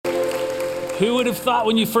Who would have thought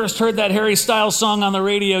when you first heard that Harry Styles song on the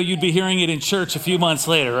radio, you'd be hearing it in church a few months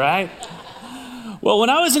later, right? Well,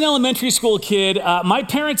 when I was an elementary school kid, my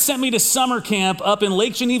parents sent me to summer camp up in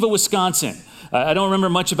Lake Geneva, Wisconsin. I don't remember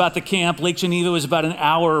much about the camp. Lake Geneva was about an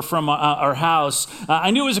hour from our house. I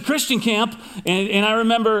knew it was a Christian camp, and I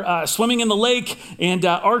remember swimming in the lake and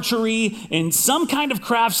archery and some kind of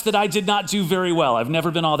crafts that I did not do very well. I've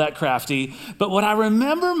never been all that crafty. But what I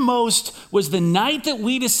remember most was the night that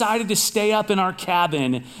we decided to stay up in our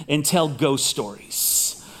cabin and tell ghost stories.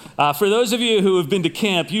 For those of you who have been to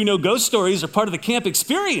camp, you know ghost stories are part of the camp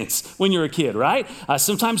experience when you're a kid, right?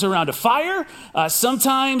 Sometimes around a fire,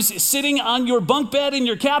 sometimes sitting on your bunk bed in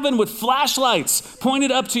your cabin with flashlights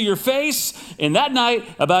pointed up to your face. And that night,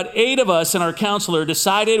 about 8 of us and our counselor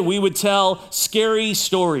decided we would tell scary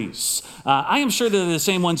stories. I am sure they're the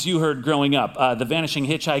same ones you heard growing up. The Vanishing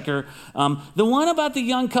Hitchhiker. The one about the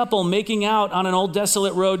young couple making out on an old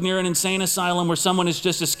desolate road near an insane asylum where someone has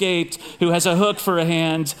just escaped who has a hook for a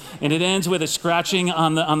hand, and it ends with a scratching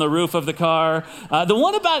on the roof of the car. The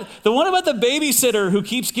one about the babysitter who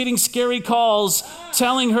keeps getting scary calls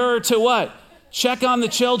telling her to what? Check on the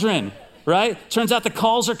children. Right? Turns out the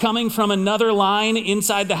calls are coming from another line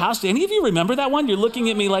inside the house. Do any of you remember that one? You're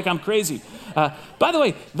looking at me like I'm crazy. By the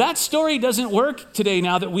way, that story doesn't work today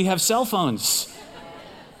now that we have cell phones.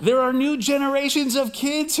 There are new generations of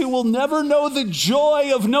kids who will never know the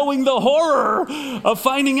joy of knowing the horror of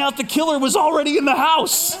finding out the killer was already in the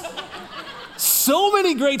house. So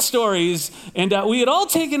many great stories, and we had all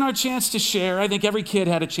taken our chance to share. I think every kid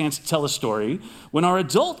had a chance to tell a story when our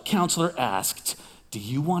adult counselor asked, "Do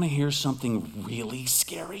you want to hear something really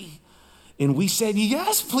scary?" And we said,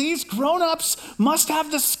 "Yes, please. Grown-ups must have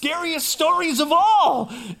the scariest stories of all."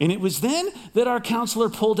 And it was then that our counselor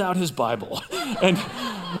pulled out his Bible and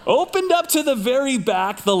opened up to the very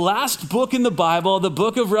back, the last book in the Bible, the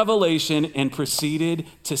book of Revelation, and proceeded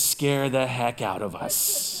to scare the heck out of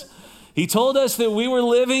us. He told us that we were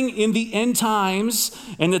living in the end times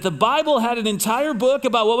and that the Bible had an entire book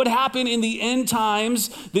about what would happen in the end times,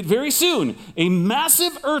 that very soon a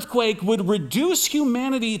massive earthquake would reduce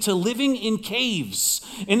humanity to living in caves.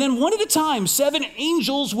 And then one at a time, 7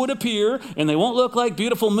 angels would appear, and they won't look like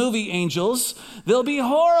beautiful movie angels. They'll be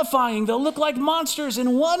horrifying. They'll look like monsters,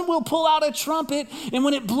 and one will pull out a trumpet, and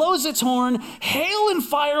when it blows its horn, hail and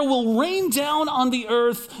fire will rain down on the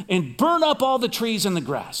earth and burn up all the trees and the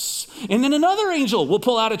grass. And then another angel will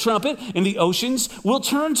pull out a trumpet, and the oceans will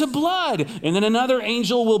turn to blood. And then another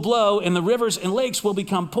angel will blow, and the rivers and lakes will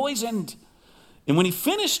become poisoned. And when he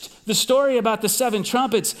finished the story about the 7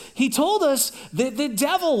 trumpets, he told us that the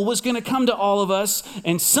devil was going to come to all of us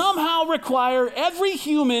and somehow require every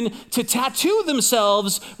human to tattoo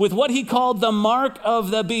themselves with what he called the mark of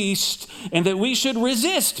the beast, and that we should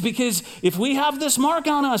resist, because if we have this mark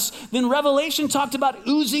on us, then Revelation talked about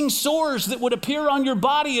oozing sores that would appear on your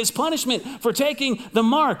body as punishment for taking the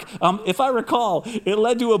mark. If I recall, it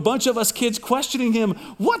led to a bunch of us kids questioning him,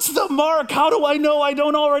 "What's the mark? How do I know I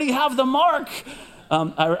don't already have the mark?"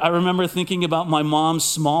 I remember thinking about my mom's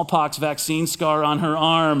smallpox vaccine scar on her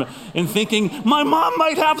arm and thinking, my mom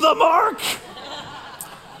might have the mark.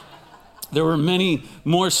 There were many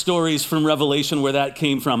more stories from Revelation where that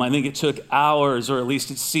came from. I think it took hours, or at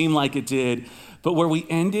least it seemed like it did. But where we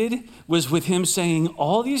ended was with him saying,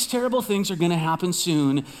 all these terrible things are going to happen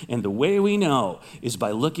soon, and the way we know is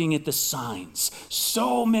by looking at the signs.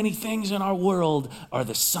 So many things in our world are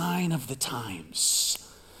the sign of the times.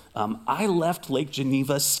 I left Lake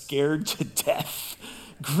Geneva scared to death,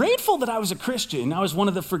 grateful that I was a Christian. I was one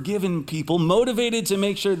of the forgiven people, motivated to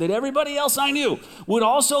make sure that everybody else I knew would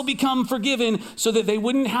also become forgiven so that they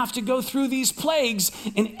wouldn't have to go through these plagues,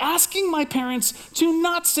 and asking my parents to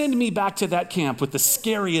not send me back to that camp with the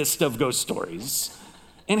scariest of ghost stories,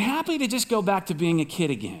 and happy to just go back to being a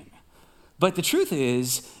kid again. But the truth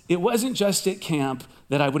is, it wasn't just at camp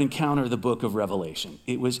that I would encounter the book of Revelation.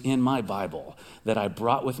 It was in my Bible that I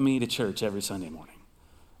brought with me to church every Sunday morning,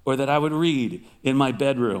 or that I would read in my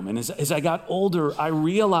bedroom. And as I got older, I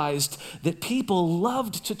realized that people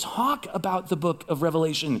loved to talk about the book of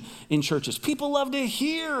Revelation in churches. People love to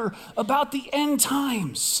hear about the end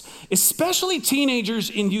times, especially teenagers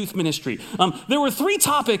in youth ministry. There were 3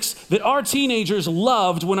 topics that our teenagers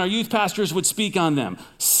loved when our youth pastors would speak on them: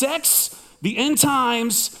 sex, the end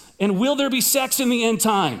times, and will there be sex in the end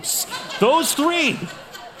times? Those 3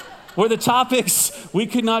 were the topics we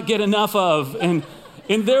could not get enough of. And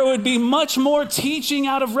there would be much more teaching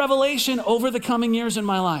out of Revelation over the coming years in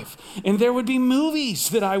my life. And there would be movies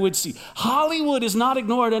that I would see. Hollywood is not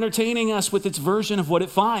ignored, entertaining us with its version of what it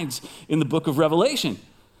finds in the book of Revelation.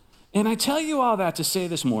 And I tell you all that to say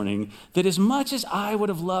this morning that as much as I would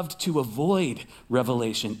have loved to avoid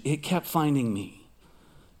revelation, it kept finding me.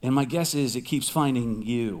 And my guess is it keeps finding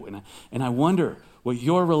you. And I wonder what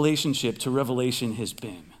your relationship to revelation has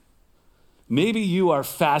been. Maybe you are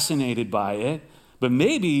fascinated by it, but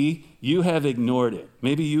maybe you have ignored it.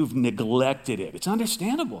 Maybe you've neglected it. It's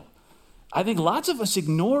understandable. I think lots of us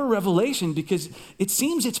ignore revelation because it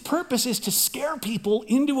seems its purpose is to scare people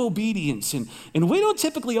into obedience. And we don't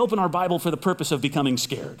typically open our Bible for the purpose of becoming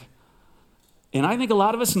scared. And I think a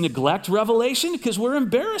lot of us neglect revelation because we're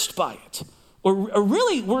embarrassed by it. Or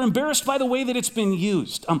really, we're embarrassed by the way that it's been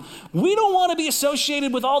used. We don't want to be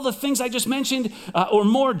associated with all the things I just mentioned, or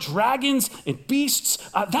more dragons and beasts.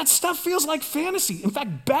 That stuff feels like fantasy. In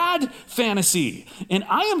fact, bad fantasy. And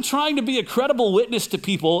I am trying to be a credible witness to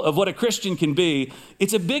people of what a Christian can be.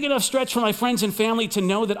 It's a big enough stretch for my friends and family to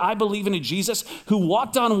know that I believe in a Jesus who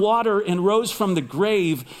walked on water and rose from the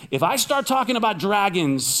grave. If I start talking about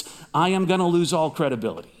dragons, I am going to lose all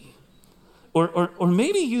credibility. Or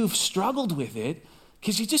maybe you've struggled with it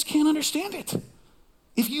because you just can't understand it.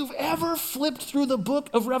 If you've ever flipped through the book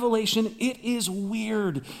of Revelation, it is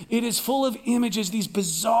weird. It is full of images, these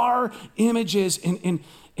bizarre images. And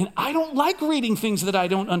I don't like reading things that I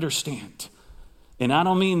don't understand. And I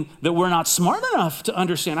don't mean that we're not smart enough to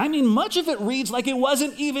understand. I mean, much of it reads like it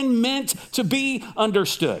wasn't even meant to be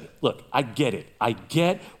understood. Look, I get it. I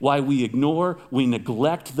get why we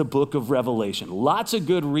neglect the book of Revelation. Lots of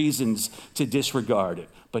good reasons to disregard it.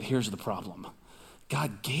 But here's the problem.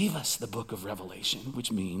 God gave us the book of Revelation,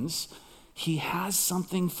 which means he has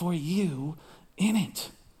something for you in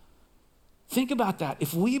it. Think about that.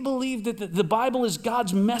 If we believe that the Bible is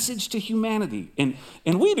God's message to humanity,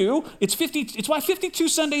 and we do, it's why 52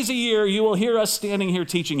 Sundays a year you will hear us standing here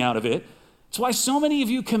teaching out of it. It's why so many of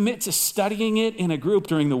you commit to studying it in a group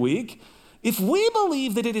during the week. If we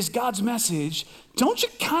believe that it is God's message, don't you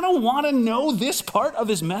kind of want to know this part of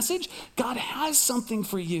his message? God has something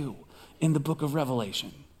for you in the book of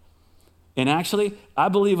Revelation. And actually, I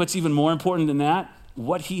believe what's even more important than that,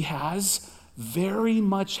 what he has very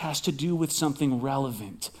much has to do with something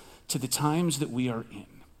relevant to the times that we are in.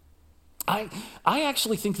 I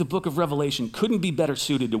actually think the book of Revelation couldn't be better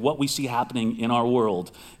suited to what we see happening in our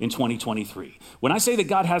world in 2023. When I say that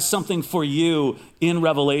God has something for you in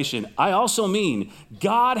Revelation, I also mean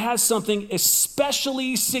God has something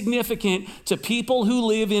especially significant to people who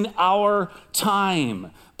live in our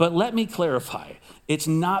time. But let me clarify, it's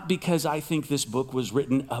not because I think this book was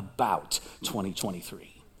written about 2023.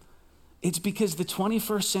 It's because the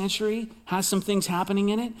 21st century has some things happening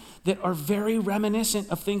in it that are very reminiscent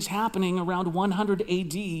of things happening around 100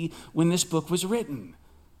 AD when this book was written.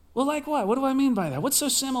 Well, like what? What do I mean by that? What's so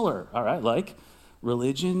similar? All right, like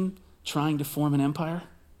religion trying to form an empire?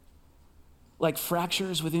 Like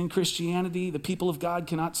fractures within Christianity, the people of God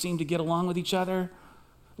cannot seem to get along with each other?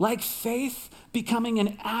 Like faith becoming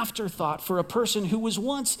an afterthought for a person who was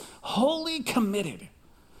once wholly committed?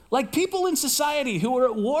 Like people in society who are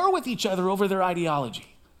at war with each other over their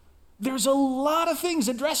ideology. There's a lot of things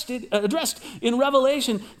addressed in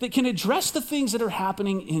Revelation that can address the things that are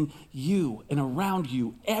happening in you and around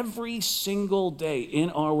you every single day in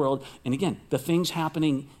our world. And again, the things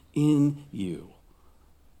happening in you.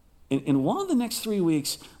 In one of the next 3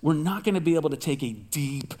 weeks, we're not going to be able to take a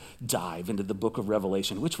deep dive into the book of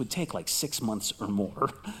Revelation, which would take like 6 months or more.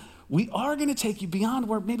 We are going to take you beyond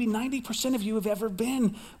where maybe 90% of you have ever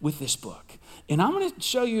been with this book. And I'm going to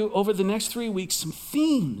show you over the next 3 weeks some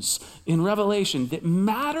themes in Revelation that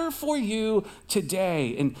matter for you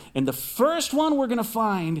today. And the first one we're going to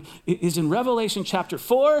find is in Revelation chapter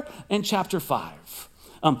 4 and chapter 5.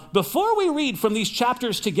 Before we read from these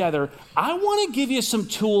chapters together, I want to give you some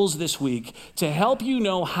tools this week to help you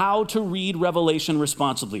know how to read Revelation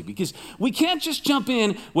responsibly, because we can't just jump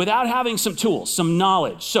in without having some tools, some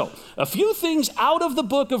knowledge. So, a few things out of the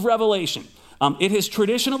book of Revelation. It has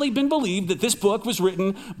traditionally been believed that this book was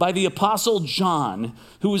written by the Apostle John,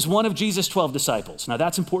 who was one of Jesus' 12 disciples. Now,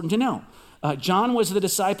 that's important to know. John was the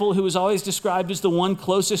disciple who was always described as the one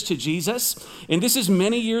closest to Jesus. And this is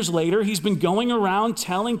many years later. He's been going around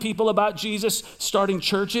telling people about Jesus, starting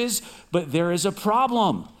churches, but there is a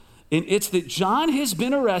problem. And it's that John has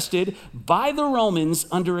been arrested by the Romans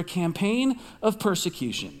under a campaign of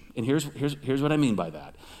persecution. And here's what I mean by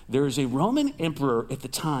that. There is a Roman emperor at the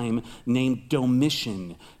time named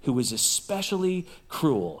Domitian who was especially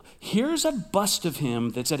cruel. Here's a bust of him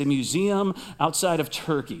that's at a museum outside of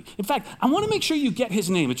Turkey. In fact, I want to make sure you get his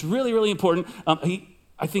name. It's really, really important.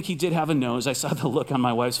 I think he did have a nose. I saw the look on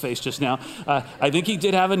my wife's face just now. I think he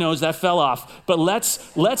did have a nose. That fell off. But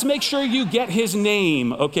let's make sure you get his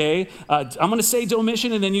name, okay? I'm going to say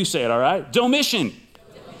Domitian, and then you say it, all right? Domitian.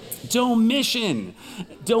 Domitian.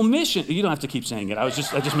 Domitian. You don't have to keep saying it. I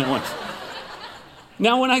just meant once.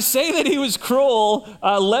 Now, when I say that he was cruel,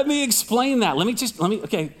 let me explain that.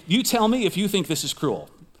 Okay, you tell me if you think this is cruel.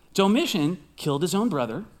 Domitian killed his own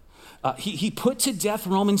brother. He put to death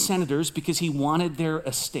Roman senators because he wanted their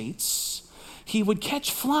estates. He would catch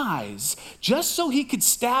flies just so he could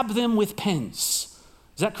stab them with pens.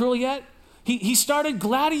 Is that cruel yet? He started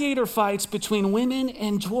gladiator fights between women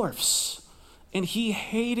and dwarfs, and he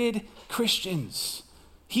hated Christians.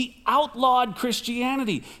 He outlawed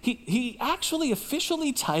Christianity. He actually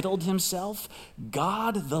officially titled himself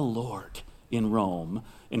God the Lord in Rome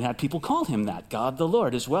and had people call him that, God the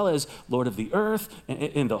Lord, as well as Lord of the earth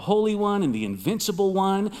and the Holy One and the Invincible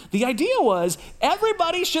One. The idea was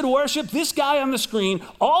everybody should worship this guy on the screen.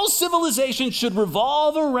 All civilization should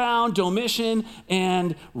revolve around Domitian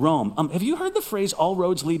and Rome. Have you heard the phrase, all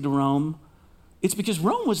roads lead to Rome? It's because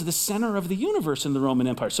Rome was the center of the universe in the Roman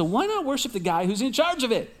Empire. So why not worship the guy who's in charge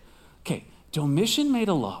of it? Okay, Domitian made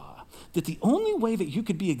a law that the only way that you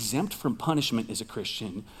could be exempt from punishment as a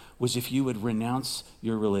Christian was if you would renounce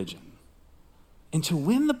your religion. And to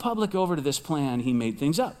win the public over to this plan, he made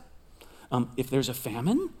things up. If there's a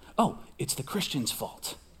famine, it's the Christians'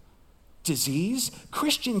 fault. Disease,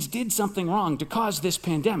 Christians did something wrong to cause this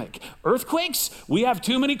pandemic. Earthquakes, we have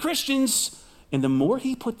too many Christians. And the more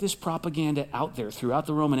he put this propaganda out there throughout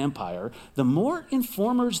the Roman Empire, the more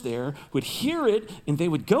informers there would hear it, and they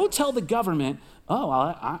would go tell the government,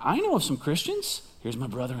 I know of some Christians. Here's my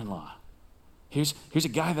brother-in-law. Here's a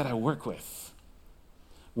guy that I work with.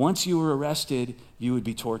 Once you were arrested, you would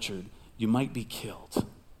be tortured. You might be killed.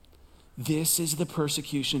 This is the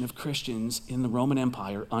persecution of Christians in the Roman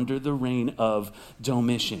Empire under the reign of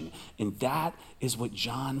Domitian. And that is what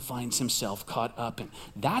John finds himself caught up in.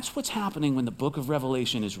 That's what's happening when the book of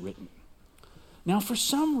Revelation is written. Now, for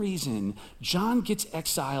some reason, John gets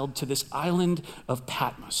exiled to this island of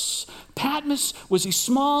Patmos. Patmos was a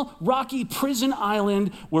small, rocky prison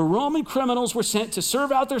island where Roman criminals were sent to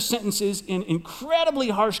serve out their sentences in incredibly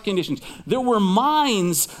harsh conditions. There were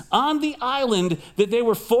mines on the island that they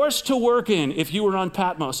were forced to work in if you were on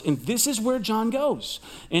Patmos. And this is where John goes.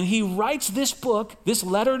 And he writes this book, this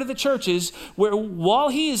letter to the churches, where while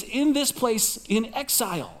he is in this place in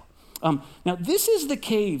exile. Now, this is the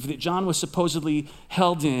cave that John was supposedly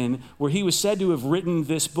held in, where he was said to have written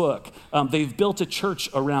this book. They've built a church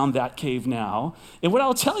around that cave now. And what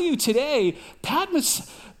I'll tell you today, Patmos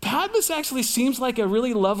actually seems like a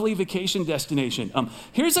really lovely vacation destination.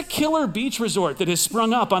 Here's a killer beach resort that has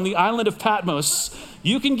sprung up on the island of Patmos.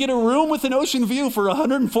 You can get a room with an ocean view for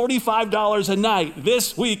 $145 a night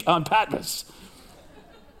this week on Patmos.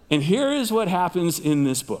 And here is what happens in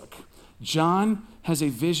this book. John has a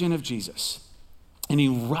vision of Jesus, and he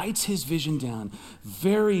writes his vision down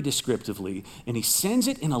very descriptively, and he sends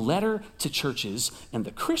it in a letter to churches, and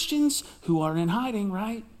the Christians who are in hiding,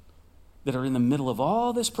 right, that are in the middle of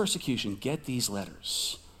all this persecution, get these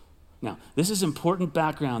letters. Now, this is important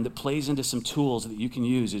background that plays into some tools that you can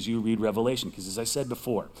use as you read Revelation, because as I said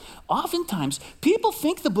before, oftentimes people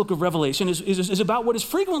think the book of Revelation is about what is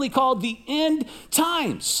frequently called the end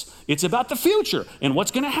times. It's about the future and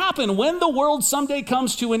what's going to happen when the world someday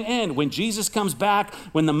comes to an end, when Jesus comes back,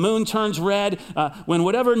 when the moon turns red, when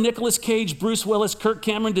whatever Nicolas Cage, Bruce Willis, Kirk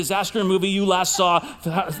Cameron disaster movie you last saw,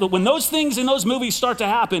 when those things in those movies start to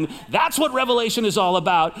happen, that's what Revelation is all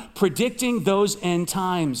about, predicting those end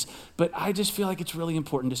times. But I just feel like it's really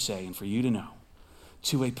important to say, and for you to know,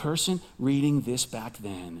 to a person reading this back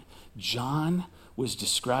then, John was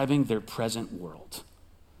describing their present world.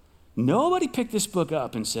 Nobody picked this book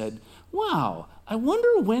up and said, wow, I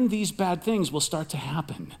wonder when these bad things will start to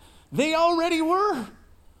happen. They already were.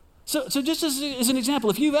 So just as an example,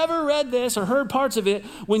 if you've ever read this or heard parts of it,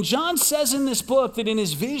 when John says in this book that in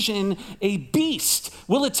his vision, a beast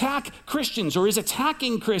will attack Christians or is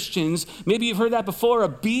attacking Christians, maybe you've heard that before, a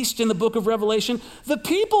beast in the book of Revelation. The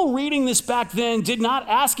people reading this back then did not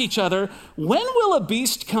ask each other, when will a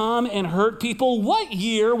beast come and hurt people? What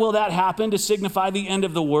year will that happen to signify the end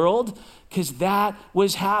of the world? Because that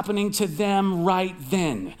was happening to them right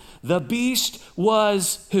then. The beast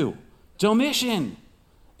was who? Domitian.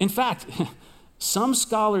 In fact, some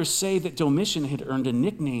scholars say that Domitian had earned a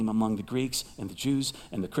nickname among the Greeks and the Jews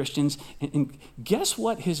and the Christians. And guess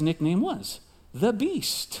what his nickname was? The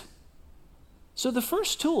Beast. So the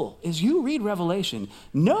first tool, as you read Revelation,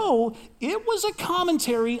 know it was a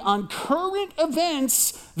commentary on current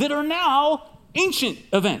events that are now ancient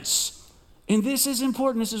events. And this is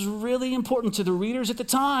important. This is really important to the readers at the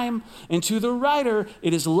time and to the writer.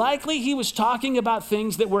 It is likely he was talking about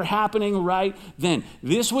things that were happening right then.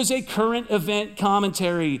 This was a current event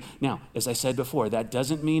commentary. Now, as I said before, that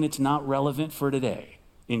doesn't mean it's not relevant for today.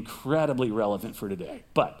 Incredibly relevant for today.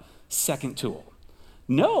 But second tool.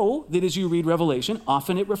 Know that as you read Revelation,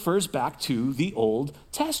 often it refers back to the Old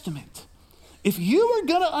Testament. If you are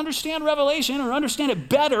going to understand Revelation or understand it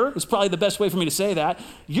better, is probably the best way for me to say that,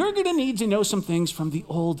 you're going to need to know some things from the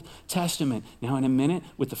Old Testament. Now, in a minute,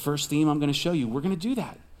 with the first theme I'm going to show you, we're going to do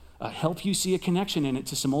that. Help you see a connection in it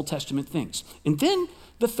to some Old Testament things. And then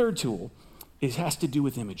the third tool has to do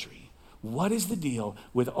with imagery. What is the deal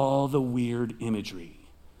with all the weird imagery?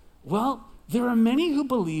 Well, there are many who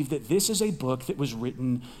believe that this is a book that was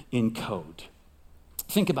written in code.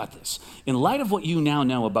 Think about this. In light of what you now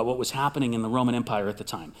know about what was happening in the Roman Empire at the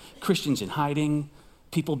time, Christians in hiding,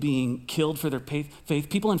 people being killed for their faith,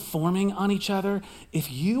 people informing on each other,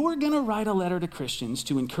 if you were going to write a letter to Christians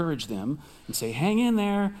to encourage them and say, hang in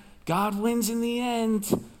there, God wins in the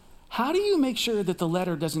end, how do you make sure that the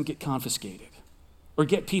letter doesn't get confiscated or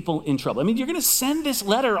get people in trouble? I mean, you're going to send this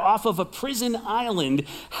letter off of a prison island.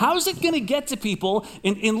 How's it going to get to people?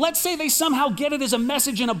 And let's say they somehow get it as a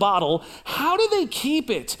message in a bottle. How do they keep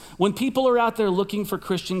it when people are out there looking for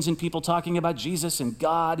Christians and people talking about Jesus and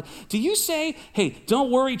God? Do you say, hey, don't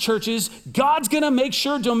worry, churches, God's going to make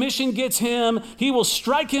sure Domitian gets him. He will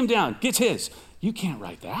strike him down, gets his. You can't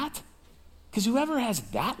write that. Because whoever has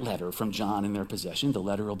that letter from John in their possession, the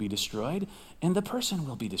letter will be destroyed and the person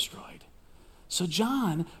will be destroyed. So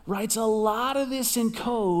John writes a lot of this in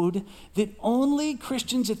code that only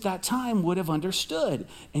Christians at that time would have understood.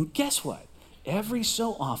 And guess what? Every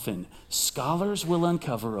so often, scholars will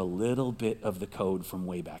uncover a little bit of the code from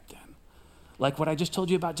way back then. Like what I just told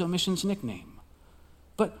you about Domitian's nickname.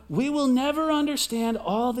 But we will never understand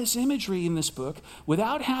all this imagery in this book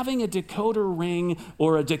without having a decoder ring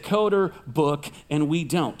or a decoder book, and we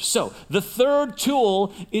don't. So the third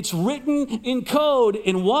tool, it's written in code,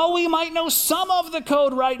 and while we might know some of the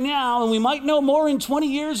code right now, and we might know more in 20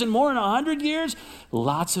 years and more in 100 years,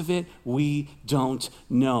 lots of it we don't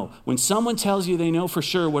know. When someone tells you they know for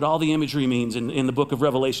sure what all the imagery means in the book of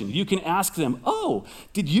Revelation, you can ask them, oh,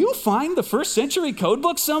 did you find the first century code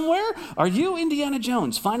book somewhere? Are you Indiana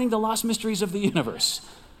Jones finding the lost mysteries of the universe?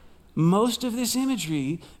 Most of this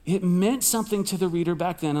imagery, it meant something to the reader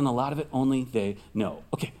back then, and a lot of it only they know.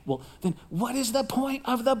 Okay, well, then what is the point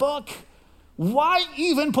of the book? Why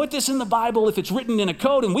even put this in the Bible if it's written in a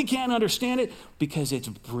code and we can't understand it? Because it's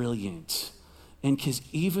brilliant. And because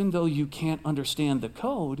even though you can't understand the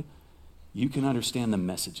code, you can understand the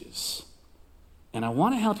messages. And I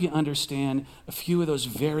want to help you understand a few of those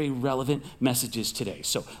very relevant messages today.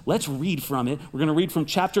 So let's read from it. We're going to read from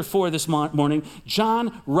chapter 4 this morning.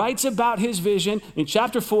 John writes about his vision in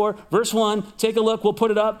chapter 4, verse 1. Take a look. We'll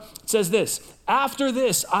put it up. It says this: after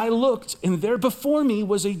this, I looked, and there before me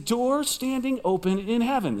was a door standing open in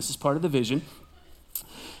heaven. This is part of the vision.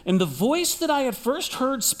 And the voice that I had first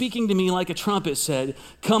heard speaking to me like a trumpet said,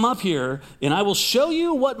 come up here, and I will show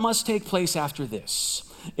you what must take place after this.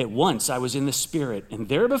 At once I was in the Spirit, and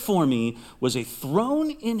there before me was a throne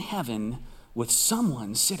in heaven with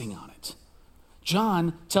someone sitting on it.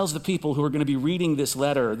 John tells the people who are going to be reading this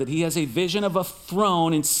letter that he has a vision of a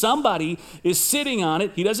throne and somebody is sitting on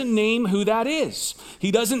it. He doesn't name who that is.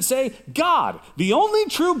 He doesn't say God. The only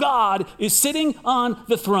true God is sitting on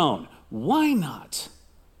the throne. Why not?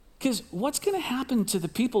 Because what's going to happen to the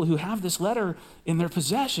people who have this letter in their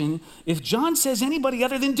possession if John says anybody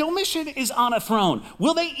other than Domitian is on a throne?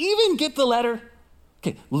 Will they even get the letter?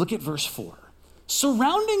 Okay, look at verse 4.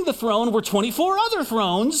 Surrounding the throne were 24 other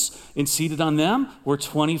thrones, and seated on them were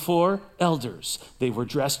 24 elders. They were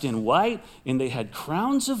dressed in white, and they had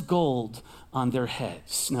crowns of gold on their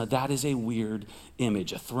heads. Now, that is a weird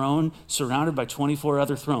image, a throne surrounded by 24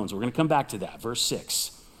 other thrones. We're going to come back to that. Verse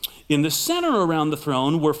 6. In the center around the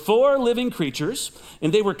throne were 4 living creatures,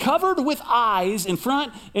 and they were covered with eyes in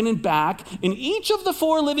front and in back. And each of the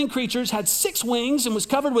 4 living creatures had 6 wings and was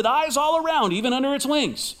covered with eyes all around, even under its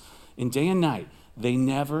wings. And day and night, they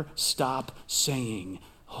never stop saying,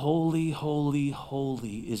 holy, holy,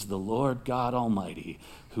 holy is the Lord God Almighty,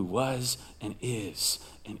 who was and is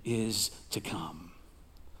to come.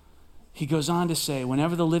 He goes on to say,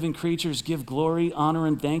 whenever the living creatures give glory, honor,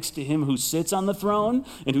 and thanks to him who sits on the throne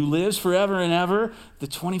and who lives forever and ever, the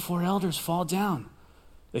 24 elders fall down.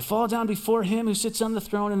 They fall down before him who sits on the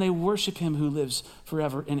throne, and they worship him who lives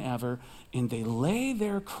forever and ever, and they lay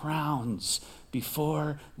their crowns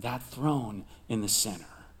before that throne in the center.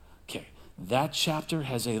 Okay, that chapter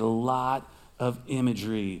has a lot of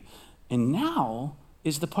imagery. And now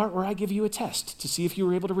is the part where I give you a test to see if you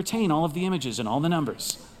were able to retain all of the images and all the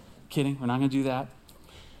numbers. Kidding, we're not going to do that.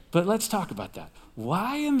 But let's talk about that.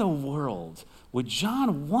 Why in the world would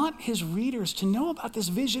John want his readers to know about this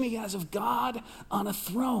vision he has of God on a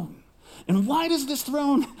throne? And why does this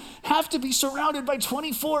throne have to be surrounded by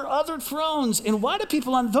 24 other thrones? And why do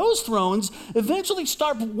people on those thrones eventually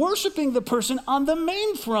start worshiping the person on the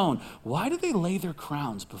main throne? Why do they lay their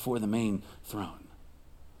crowns before the main throne?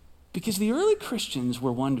 Because the early Christians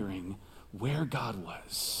were wondering where God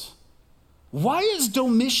was. Why is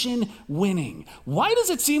Domitian winning? Why does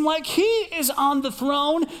it seem like he is on the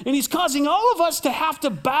throne and he's causing all of us to have to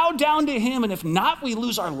bow down to him? And if not, we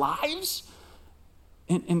lose our lives?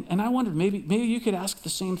 And I wondered, maybe you could ask the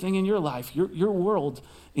same thing in your life, your world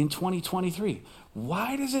in 2023.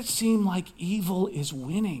 Why does it seem like evil is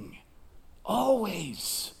winning?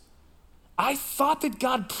 Always. I thought that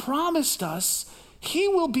God promised us he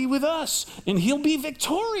will be with us and he'll be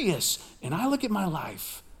victorious. And I look at my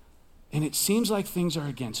life and it seems like things are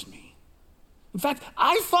against me. In fact,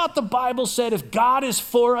 I thought the Bible said if God is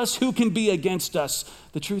for us, who can be against us?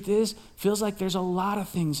 The truth is, feels like there's a lot of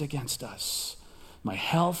things against us. My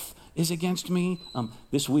health is against me.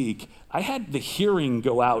 This week, I had the hearing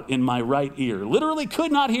go out in my right ear. Literally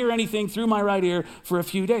could not hear anything through my right ear for a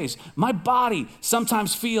few days. My body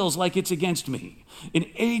sometimes feels like it's against me. And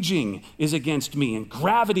aging is against me. And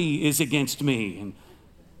gravity is against me.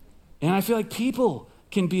 And I feel like people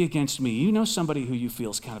can be against me. You know somebody who you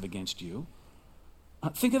feel is kind of against you.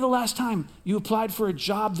 Think of the last time you applied for a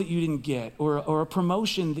job that you didn't get or a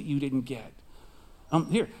promotion that you didn't get.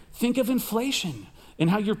 Here, think of inflation and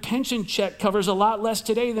how your pension check covers a lot less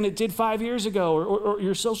today than it did 5 years ago, or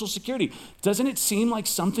your Social Security. Doesn't it seem like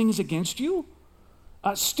something is against you?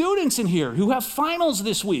 Students in here who have finals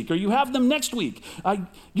this week, or you have them next week,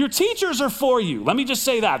 your teachers are for you. Let me just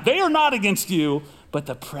say that. They are not against you, but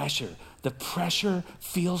the pressure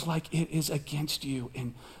feels like it is against you.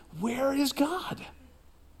 And where is God?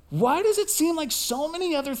 Why does it seem like so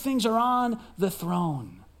many other things are on the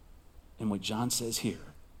throne? And what John says here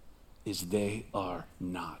is they are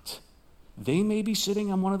not. They may be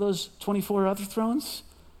sitting on one of those 24 other thrones,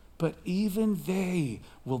 but even they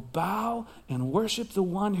will bow and worship the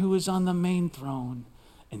one who is on the main throne,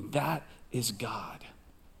 and that is God.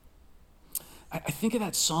 I think of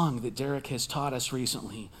that song that Derek has taught us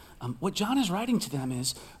recently. What John is writing to them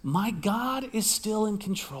is, my God is still in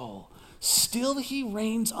control. Still he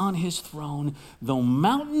reigns on his throne. Though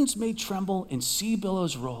mountains may tremble and sea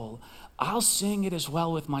billows roll, I'll sing it as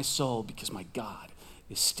well with my soul because my God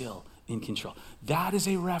is still in control. That is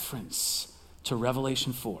a reference to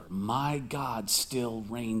Revelation 4. My God still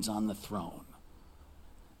reigns on the throne.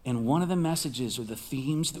 And one of the messages or the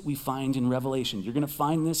themes that we find in Revelation, you're going to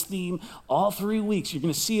find this theme all 3 weeks. You're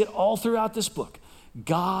going to see it all throughout this book.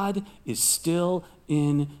 God is still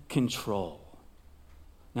in control.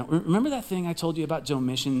 Now, remember that thing I told you about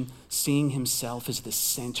Domitian seeing himself as the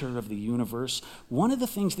center of the universe? One of the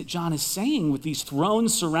things that John is saying with these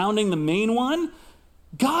thrones surrounding the main one,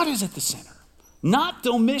 God is at the center, not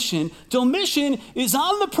Domitian. Domitian is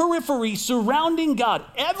on the periphery surrounding God.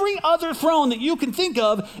 Every other throne that you can think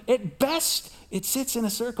of, at best, it sits in a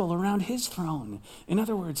circle around his throne. In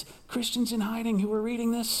other words, Christians in hiding who are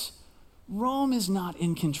reading this, Rome is not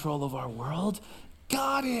in control of our world.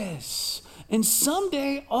 God is. And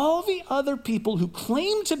someday, all the other people who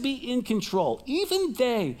claim to be in control, even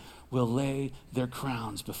they will lay their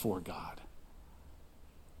crowns before God.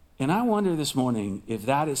 And I wonder this morning if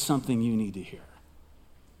that is something you need to hear.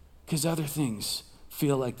 Because other things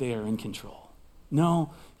feel like they are in control.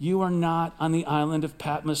 No, you are not on the island of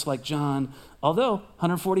Patmos like John, although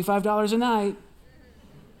 $145 a night.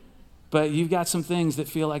 But you've got some things that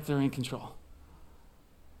feel like they're in control.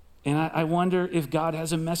 And I wonder if God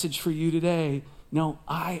has a message for you today. No,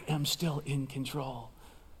 I am still in control.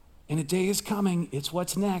 And a day is coming, it's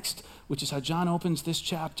what's next, which is how John opens this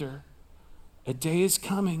chapter. A day is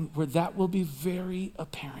coming where that will be very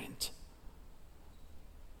apparent.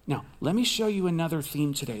 Now, let me show you another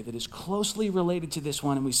theme today that is closely related to this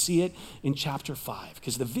one, and we see it in chapter 5,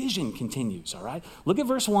 because the vision continues, all right? Look at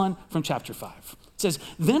verse 1 from chapter 5. It says,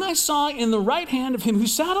 "Then I saw in the right hand of him who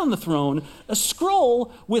sat on the throne a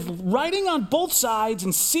scroll with writing on both sides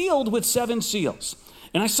and sealed with 7 seals.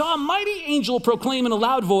 And I saw a mighty angel proclaim in a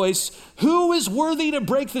loud voice, 'Who is worthy to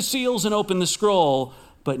break the seals and open the scroll?'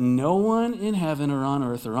 But no one in heaven or on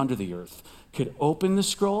earth or under the earth could open the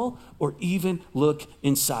scroll or even look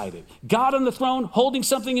inside it." God on the throne holding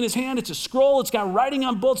something in his hand. It's a scroll. It's got writing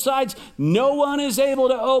on both sides. No one is able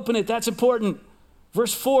to open it. That's important.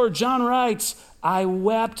 Verse 4, John writes, I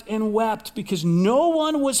wept and wept because no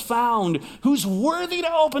one was found who's worthy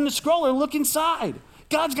to open the scroll or look inside.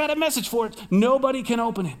 God's got a message for it. Nobody can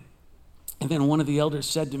open it. And then one of the elders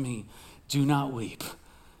said to me, do not weep.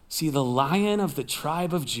 See, the Lion of the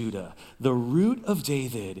tribe of Judah, the Root of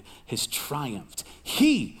David, has triumphed.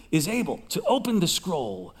 He is able to open the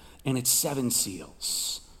scroll and its 7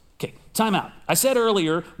 seals. Okay, time out. I said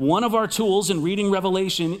earlier, one of our tools in reading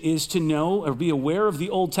Revelation is to know or be aware of the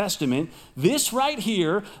Old Testament. This right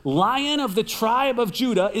here, Lion of the tribe of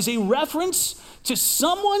Judah, is a reference to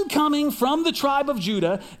someone coming from the tribe of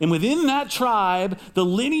Judah. And within that tribe, the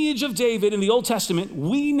lineage of David in the Old Testament,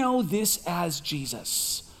 we know this as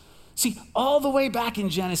Jesus. See, all the way back in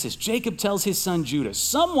Genesis, Jacob tells his son Judah,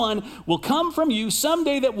 someone will come from you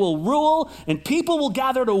someday that will rule, and people will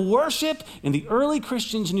gather to worship. And the early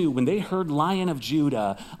Christians knew when they heard Lion of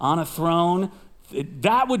Judah on a throne,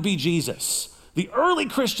 that would be Jesus. The early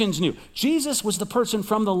Christians knew Jesus was the person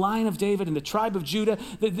from the line of David and the tribe of Judah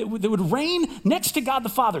that would reign next to God the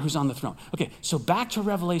Father who's on the throne. Okay, so back to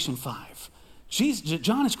Revelation 5.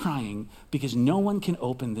 John is crying because no one can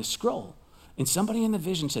open this scroll. And somebody in the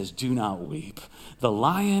vision says, do not weep. The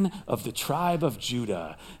Lion of the tribe of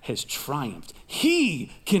Judah has triumphed.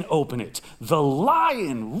 He can open it. The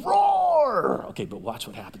lion roar. Okay, but watch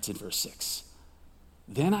what happens in verse 6.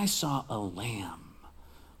 Then I saw a lamb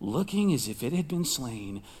looking as if it had been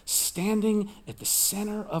slain, standing at the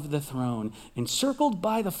center of the throne, encircled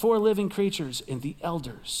by the 4 living creatures and the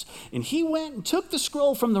elders. And he went and took the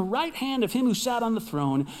scroll from the right hand of him who sat on the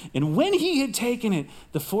throne. And when he had taken it,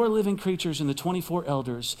 the 4 living creatures and the 24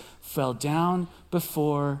 elders fell down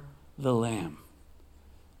before the Lamb.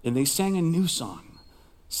 And they sang a new song,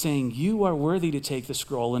 saying, you are worthy to take the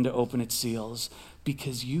scroll and to open its seals,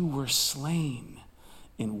 because you were slain,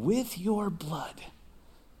 and with your blood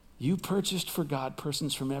you purchased for God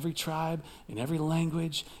persons from every tribe and every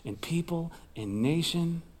language and people and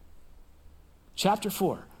nation. Chapter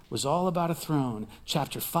 4 was all about a throne.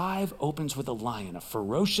 Chapter 5 opens with a lion, a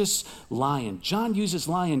ferocious lion. John uses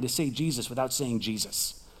lion to say Jesus without saying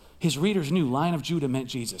Jesus. His readers knew Lion of Judah meant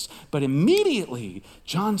Jesus. But immediately,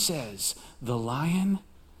 John says, the lion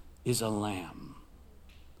is a lamb.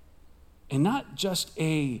 And not just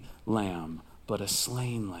a lamb, but a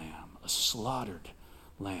slain lamb, a slaughtered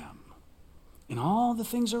lamb. And all the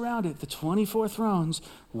things around it, the 24 thrones,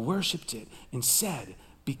 worshiped it and said,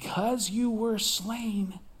 because you were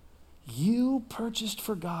slain, you purchased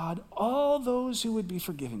for God all those who would be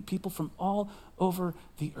forgiven, people from all over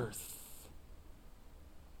the earth.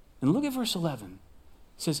 And look at verse 11.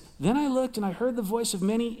 It says, then I looked and I heard the voice of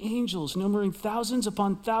many angels, numbering thousands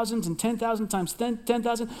upon thousands and 10,000 times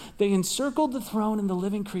 10,000. They encircled the throne and the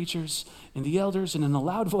living creatures and the elders, and in a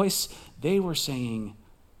loud voice they were saying,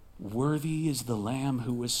 worthy is the Lamb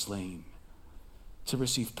who was slain to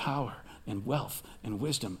receive power and wealth and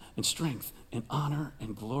wisdom and strength and honor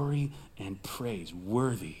and glory and praise.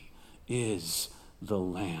 Worthy is the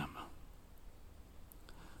Lamb.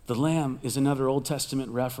 The Lamb is another Old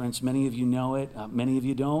Testament reference. Many of you know it. Many of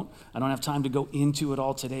you don't. I don't have time to go into it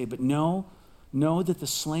all today, but know that the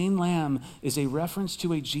slain Lamb is a reference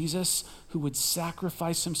to a Jesus who would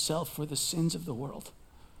sacrifice himself for the sins of the world.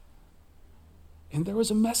 And there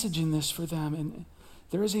was a message in this for them, and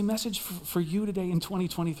there is a message for you today in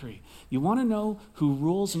 2023. You want to know who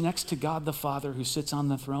rules next to God the Father who sits on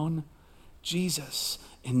the throne? Jesus.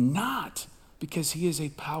 And not because he is a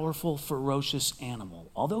powerful, ferocious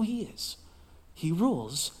animal. Although he is. He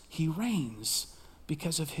rules, he reigns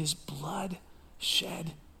because of his blood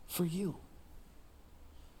shed for you.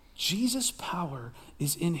 Jesus' power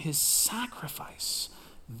is in his sacrifice.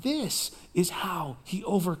 This is how he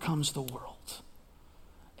overcomes the world.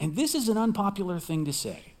 And this is an unpopular thing to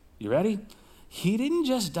say. You ready? He didn't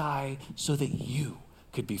just die so that you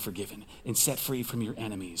could be forgiven and set free from your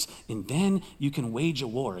enemies, and then you can wage a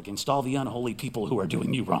war against all the unholy people who are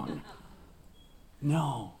doing you wrong.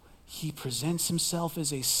 No, he presents himself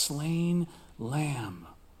as a slain lamb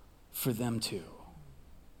for them too.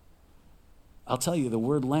 I'll tell you, the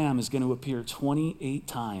word lamb is going to appear 28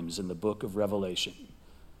 times in the book of Revelation.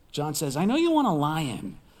 John says, I know you want a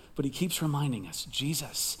lion, but he keeps reminding us,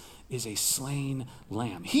 Jesus is a slain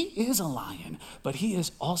lamb. He is a lion, but he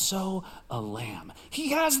is also a lamb.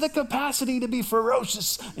 He has the capacity to be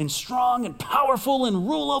ferocious and strong and powerful and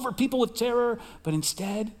rule over people with terror, but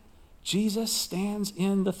instead, Jesus stands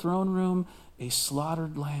in the throne room, a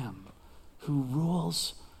slaughtered lamb who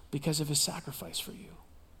rules because of his sacrifice for you.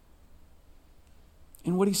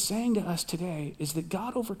 And what he's saying to us today is that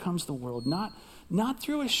God overcomes the world, not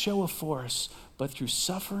through a show of force, but through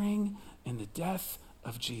suffering and the death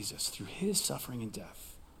of Jesus through his suffering and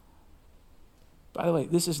death. By the way,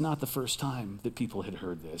 this is not the first time that people had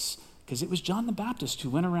heard this, because it was John the Baptist who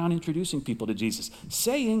went around introducing people to Jesus,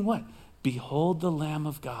 saying what? Behold the Lamb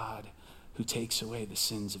of God who takes away the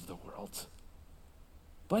sins of the world.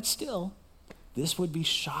 But still, this would be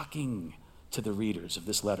shocking to the readers of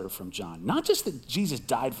this letter from John. Not just that Jesus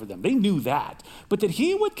died for them, they knew that, but that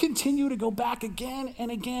he would continue to go back again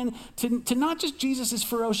and again to not just Jesus as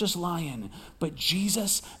ferocious lion, but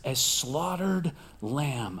Jesus as slaughtered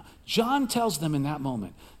lamb. John tells them in that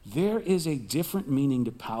moment, there is a different meaning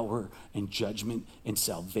to power and judgment and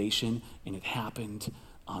salvation, and it happened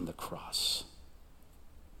on the cross.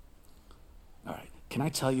 All right, can I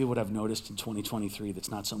tell you what I've noticed in 2023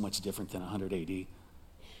 that's not so much different than 100 AD?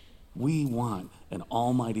 We want an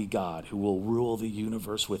almighty God who will rule the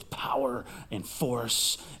universe with power and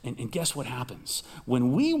force. And guess what happens?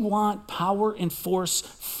 When we want power and force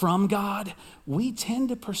from God, we tend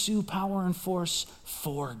to pursue power and force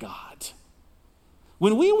for God.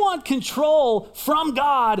 When we want control from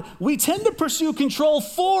God, we tend to pursue control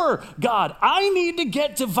for God. I need to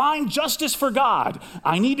get divine justice for God.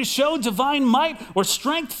 I need to show divine might or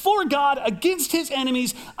strength for God against his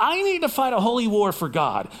enemies. I need to fight a holy war for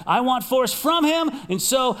God. I want force from him, and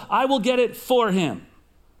so I will get it for him.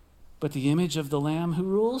 But the image of the Lamb who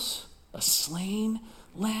rules, a slain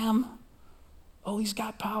Lamb, oh, he's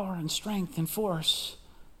got power and strength and force,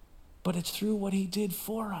 but it's through what he did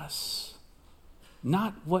for us.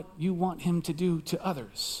 Not what you want him to do to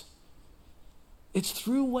others. It's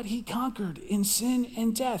through what he conquered in sin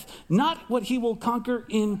and death, not what he will conquer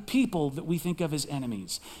in people that we think of as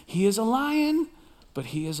enemies. He is a lion, but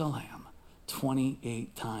he is a lamb,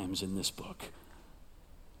 28 times in this book.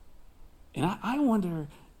 And I wonder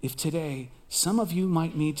if today some of you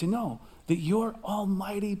might need to know that your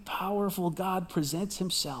almighty, powerful God presents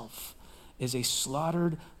himself as a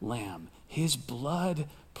slaughtered lamb, his blood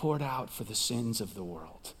poured out for the sins of the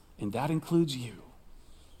world. And that includes you.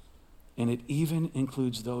 And it even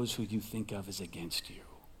includes those who you think of as against you.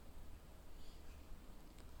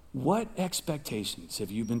 What expectations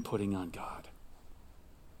have you been putting on God?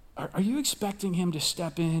 Are you expecting him to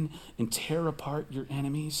step in and tear apart your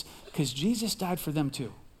enemies? Because Jesus died for them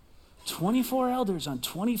too. 24 elders on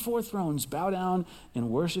 24 thrones bow down and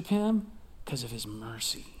worship him because of his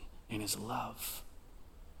mercy and his love.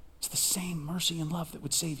 It's the same mercy and love that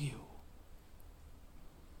would save you.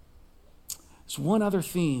 There's one other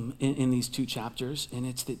theme in these two chapters, and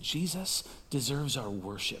it's that Jesus deserves our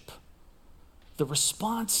worship. The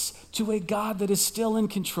response to a God that is still in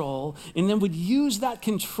control and then would use that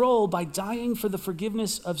control by dying for the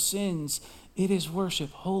forgiveness of sins. It is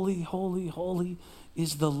worship. Holy, holy, holy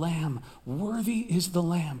is the Lamb. Worthy is the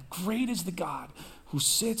Lamb. Great is the God who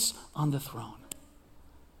sits on the throne.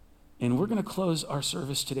 And we're going to close our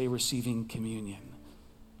service today receiving communion.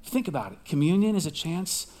 Think about it. Communion is a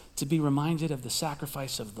chance to be reminded of the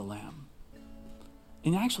sacrifice of the Lamb.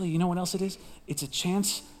 And actually, you know what else it is? It's a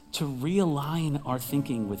chance to realign our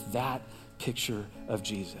thinking with that picture of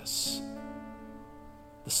Jesus,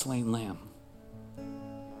 the slain Lamb.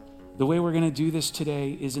 The way we're going to do this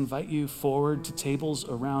today is invite you forward to tables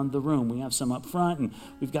around the room. We have some up front, and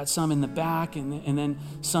we've got some in the back, and then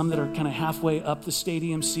some that are kind of halfway up the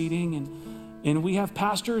stadium seating. And we have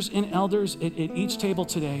pastors and elders at each table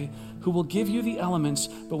today who will give you the elements,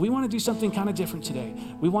 but we want to do something kind of different today.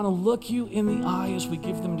 We want to look you in the eye as we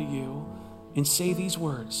give them to you and say these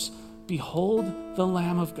words: Behold the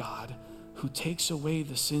Lamb of God who takes away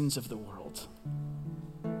the sins of the world.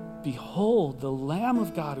 Behold the Lamb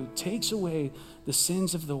of God who takes away the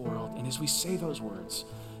sins of the world. And as we say those words,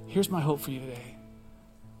 here's my hope for you today.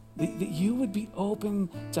 That you would be open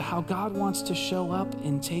to how God wants to show up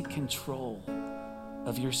and take control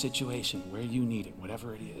of your situation, where you need it,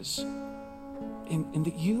 whatever it is. And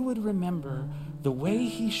that you would remember the way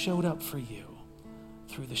he showed up for you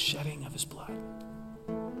through the shedding of his blood.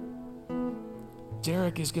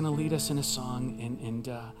 Derek is going to lead us in a song, and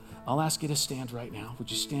I'll ask you to stand right now.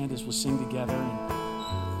 Would you stand as we'll sing together?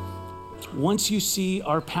 And once you see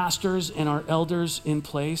our pastors and our elders in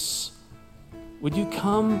place, would you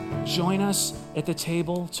come join us at the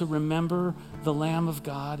table to remember the Lamb of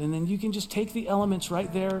God? And then you can just take the elements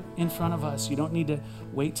right there in front of us. You don't need to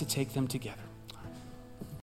wait to take them together.